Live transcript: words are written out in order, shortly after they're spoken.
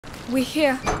We're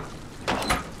here.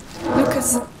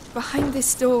 Lucas, behind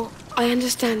this door. I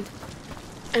understand.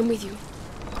 I'm with you.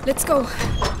 Let's go.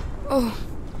 Oh,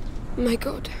 my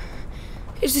God.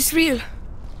 Is this real?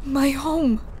 My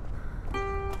home.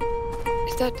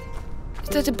 Is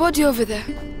that a body over there?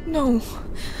 No.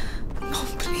 No,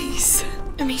 please.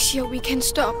 Amicia, we can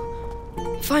stop.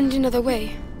 Find another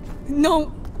way.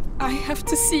 No, I have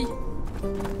to see.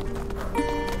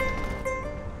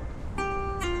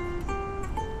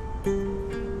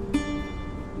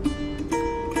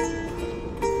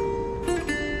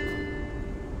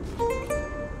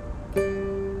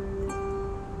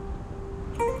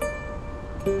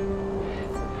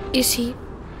 Is he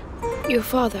your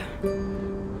father?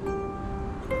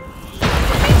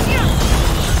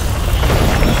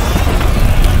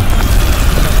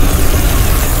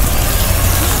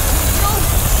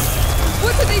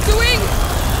 What are they doing?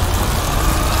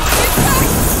 Get back!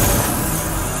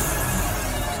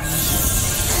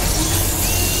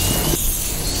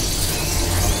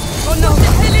 Oh no! What the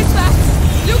hell is that?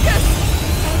 Lucas!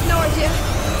 I have no idea.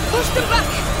 Push them back!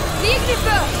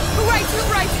 Liegnifer! To right, to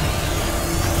right!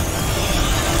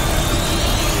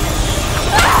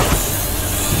 Ah!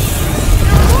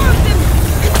 There are more of them!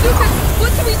 Lucas,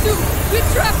 what do we do? We're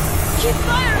trapped! Keep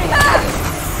firing! Ah!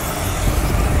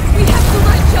 We have to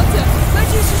find shelter! Where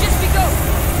do you suggest we go?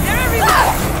 They're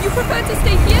everywhere! You prefer to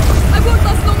stay here? I won't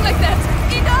last long like that!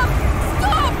 Enough!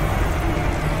 Stop!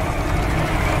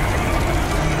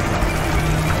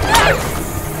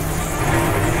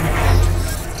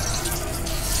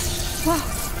 Wow.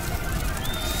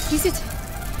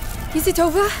 Is it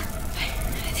over? I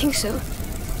think so.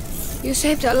 You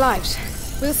saved our lives.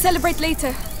 We'll celebrate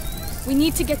later. We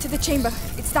need to get to the chamber.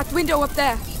 It's that window up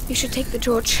there. You should take the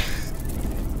torch.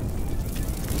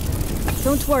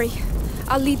 Don't worry.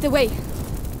 I'll lead the way.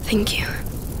 Thank you.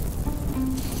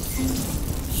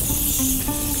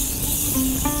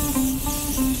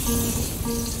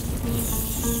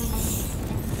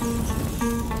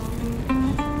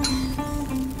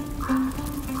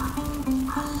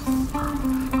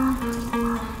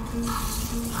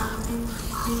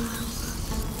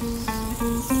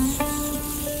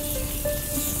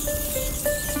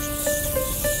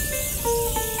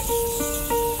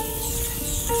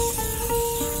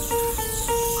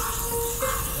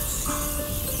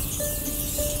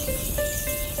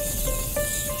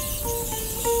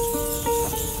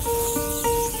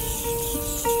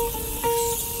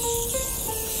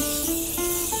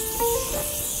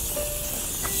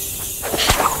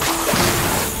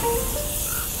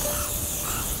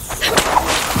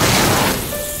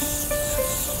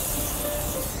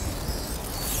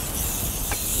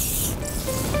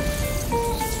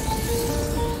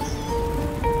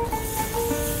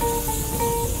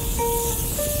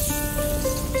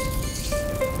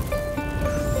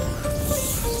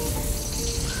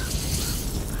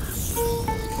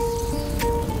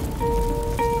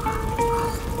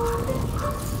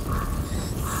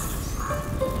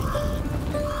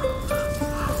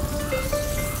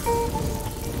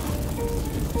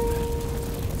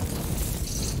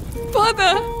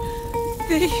 Father!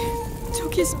 They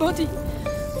took his body.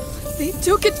 They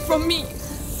took it from me.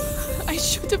 I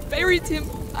should have buried him.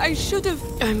 I should have...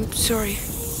 I'm sorry.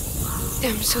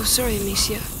 I'm so sorry,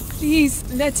 Amicia. Please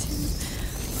let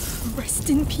him rest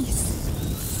in peace.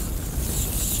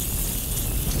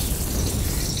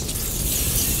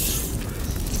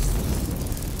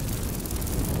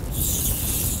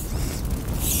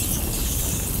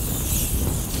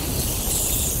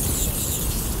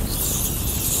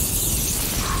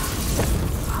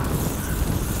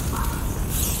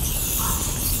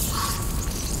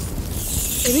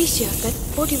 Amicia,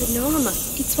 that body with no armor.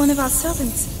 It's one of our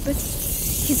servants, but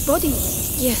his body...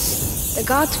 Yes, the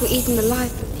guards were eaten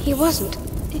alive, but he wasn't.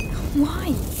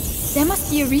 Why? There must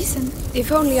be a reason.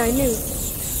 If only I knew.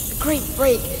 The Great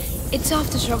Break, its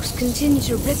aftershocks continue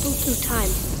to ripple through time.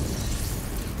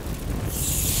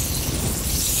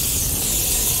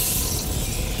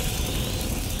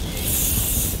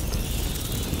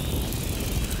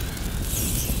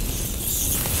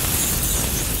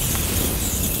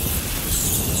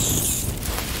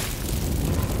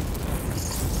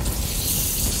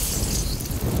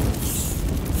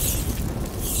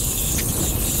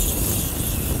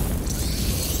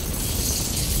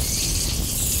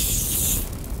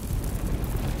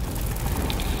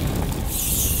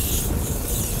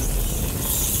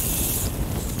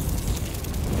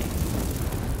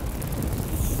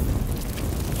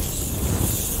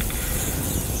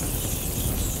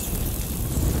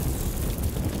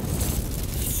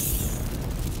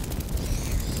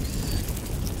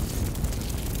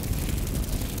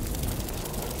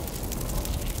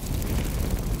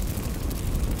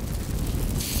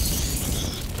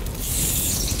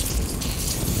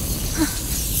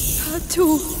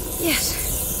 too.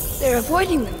 Yes, they're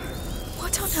avoiding them.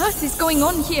 What on earth is going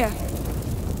on here?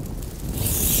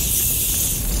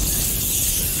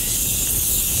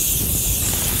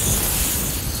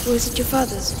 So is it your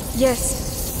father's?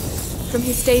 Yes. From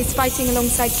his days fighting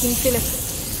alongside King Philip.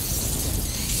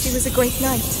 He was a great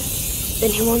knight. Then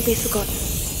he won't be forgotten.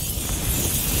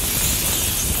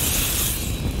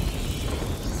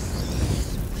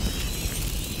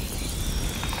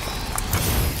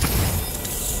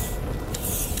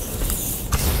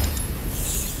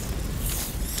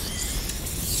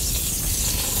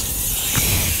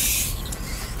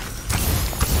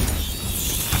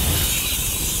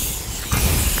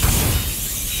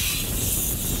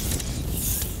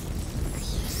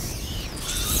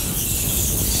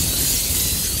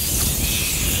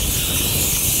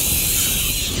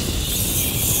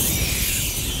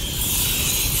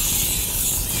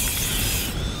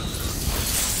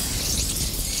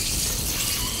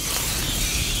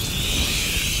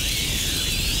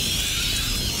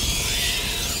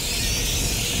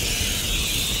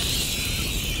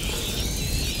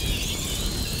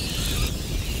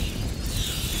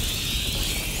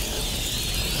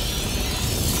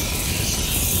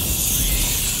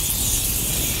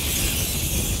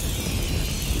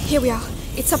 Here we are.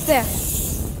 It's up there.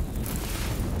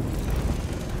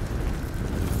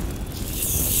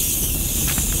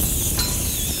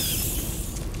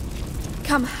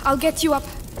 Come, I'll get you up.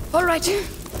 All right.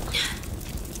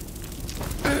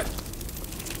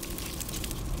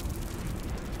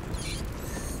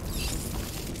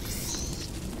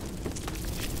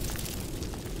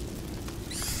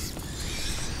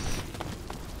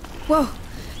 Whoa,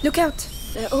 look out.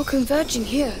 They're all converging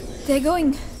here. They're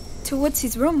going towards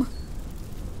his room.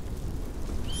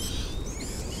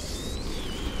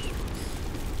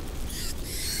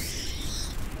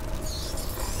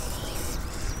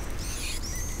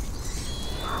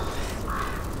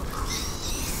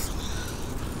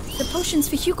 The potions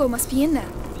for Hugo must be in there.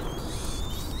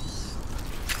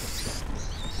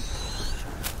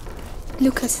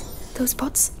 Lucas, those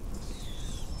pots?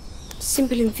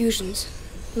 Simple infusions.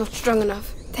 Not strong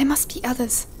enough. There must be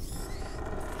others.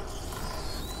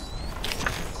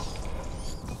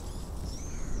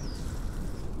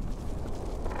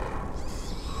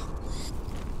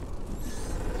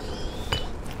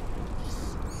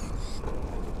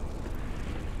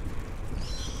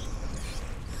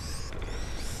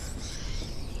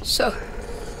 So,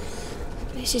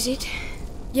 this is it?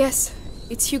 Yes,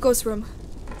 it's Hugo's room.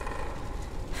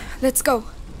 Let's go.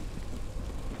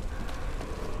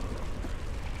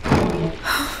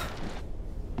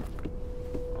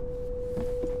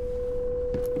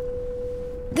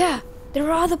 There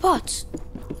are other pots.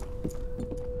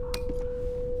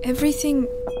 Everything's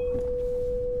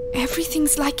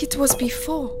like it was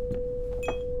before.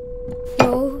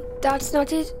 No, that's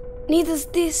not it. Neither's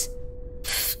this.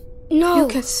 No,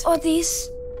 Lucas. or this.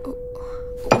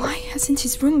 Why hasn't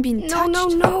his room been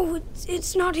touched? No,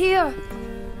 it's not here.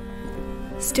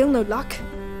 Still no luck?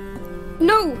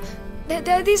 No,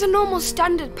 these are normal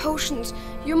standard potions.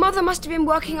 Your mother must have been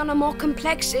working on a more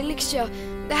complex elixir.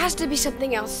 There has to be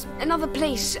something else. Another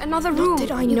place, another room. Not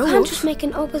that I You know can't of. just make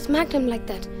an opus magnum like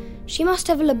that. She must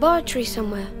have a laboratory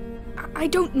somewhere. I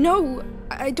don't know.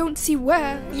 I don't see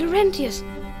where. Laurentius,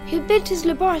 he built his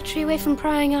laboratory away from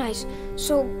prying eyes.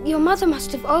 So your mother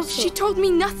must have also... She told me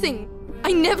nothing.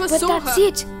 I never But saw that's her.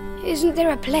 it. Isn't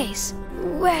there a place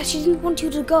where she didn't want you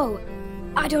to go?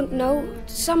 I don't know.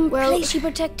 Some place she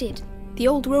protected. The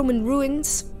old Roman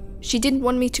ruins. She didn't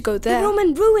want me to go there. The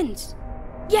Roman ruins.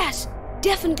 Yes,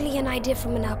 definitely an idea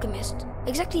from an alchemist.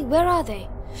 Exactly where are they?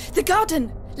 The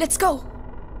garden! Let's go!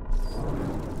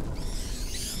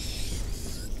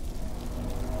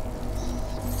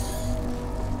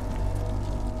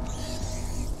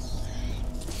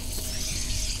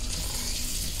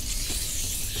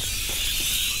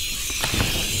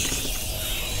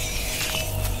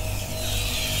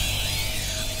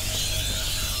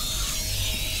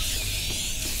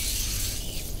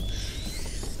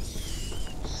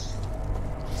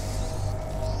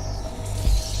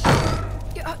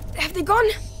 Have they gone?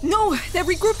 No, they're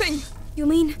regrouping. You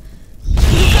mean...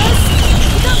 Lucas!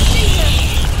 You don't stay here!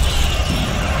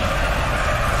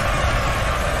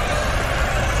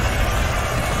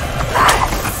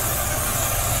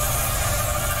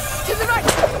 To the right!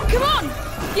 Come on!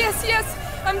 Yes,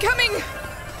 I'm coming!